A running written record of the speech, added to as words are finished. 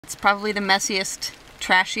It's probably the messiest,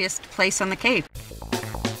 trashiest place on the Cape.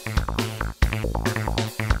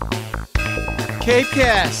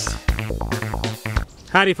 CapeCast.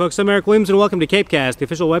 Howdy folks, I'm Eric Williams and welcome to CapeCast, the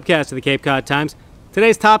official webcast of the Cape Cod Times.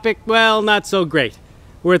 Today's topic, well, not so great.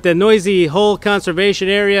 We're at the Noisy Hole Conservation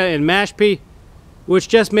Area in Mashpee, which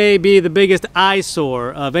just may be the biggest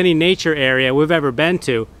eyesore of any nature area we've ever been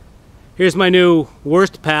to. Here's my new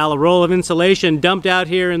worst pal, a roll of insulation dumped out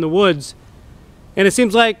here in the woods. And it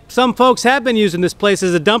seems like some folks have been using this place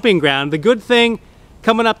as a dumping ground. The good thing,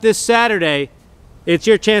 coming up this Saturday, it's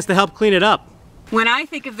your chance to help clean it up. When I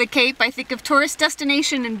think of the Cape, I think of tourist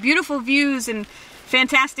destination and beautiful views and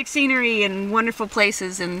fantastic scenery and wonderful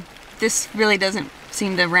places, and this really doesn't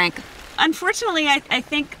seem to rank. Unfortunately, I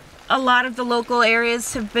think a lot of the local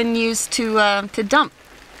areas have been used to dump.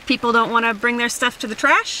 People don't want to bring their stuff to the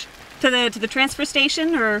trash, to the transfer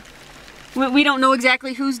station, or we don't know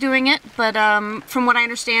exactly who's doing it, but from what I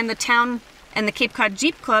understand, the town and the Cape Cod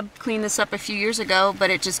Jeep Club cleaned this up a few years ago, but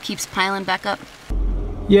it just keeps piling back up.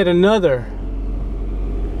 Yet another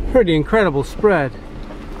pretty incredible spread.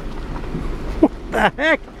 What the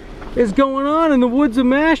heck is going on in the woods of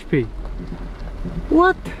Mashpee?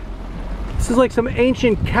 What? This is like some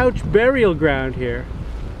ancient couch burial ground here.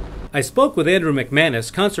 I spoke with Andrew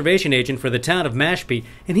McManus, conservation agent for the town of Mashpee,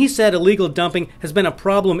 and he said illegal dumping has been a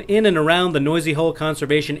problem in and around the Noisy Hole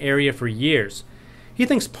Conservation Area for years. He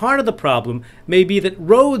thinks part of the problem may be that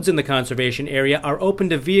roads in the conservation area are open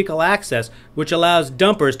to vehicle access, which allows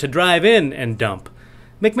dumpers to drive in and dump.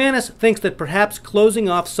 McManus thinks that perhaps closing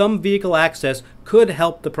off some vehicle access could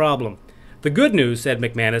help the problem. The good news, said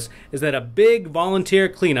McManus, is that a big volunteer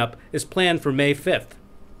cleanup is planned for May 5th.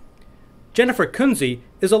 Jennifer Kunze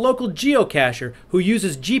is a local geocacher who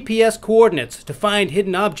uses GPS coordinates to find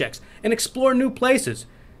hidden objects and explore new places.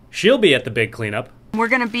 She'll be at the big cleanup. We're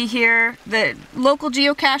going to be here. The local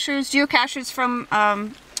geocachers from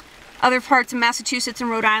other parts of Massachusetts and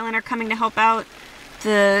Rhode Island are coming to help out.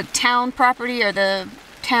 The town property or the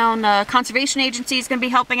town conservation agency is going to be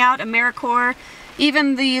helping out, AmeriCorps.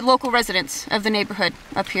 Even the local residents of the neighborhood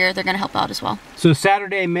up here, they're going to help out as well. So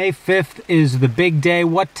Saturday, May 5th is the big day.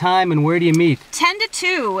 What time and where do you meet? 10 to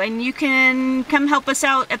 2, and you can come help us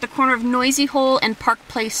out at the corner of Noisy Hole and Park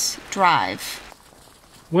Place Drive.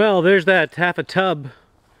 Well, there's that half a tub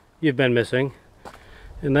you've been missing.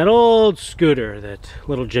 And that old scooter that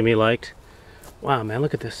little Jimmy liked. Wow, man,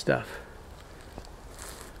 look at this stuff.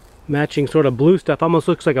 Matching sort of blue stuff. Almost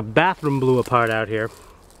looks like a bathroom blew apart out here.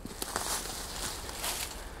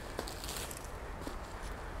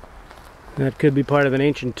 That could be part of an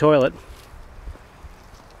ancient toilet.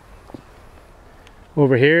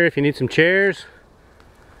 Over here, if you need some chairs,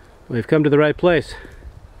 we've come to the right place.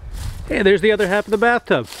 Hey, there's the other half of the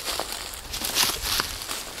bathtub.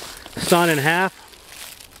 Sawn in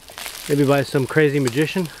half, maybe by some crazy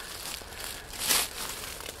magician.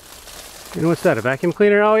 And what's that, a vacuum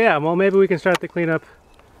cleaner? Oh yeah, well maybe we can start the cleanup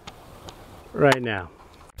right now.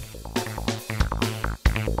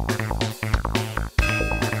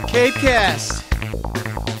 CapeCast.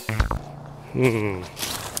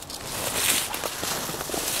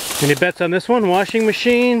 Any bets on this one? Washing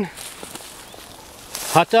machine,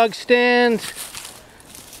 hot dog stand,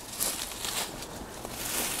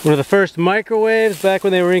 one of the first microwaves back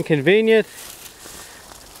when they were inconvenient,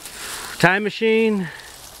 time machine.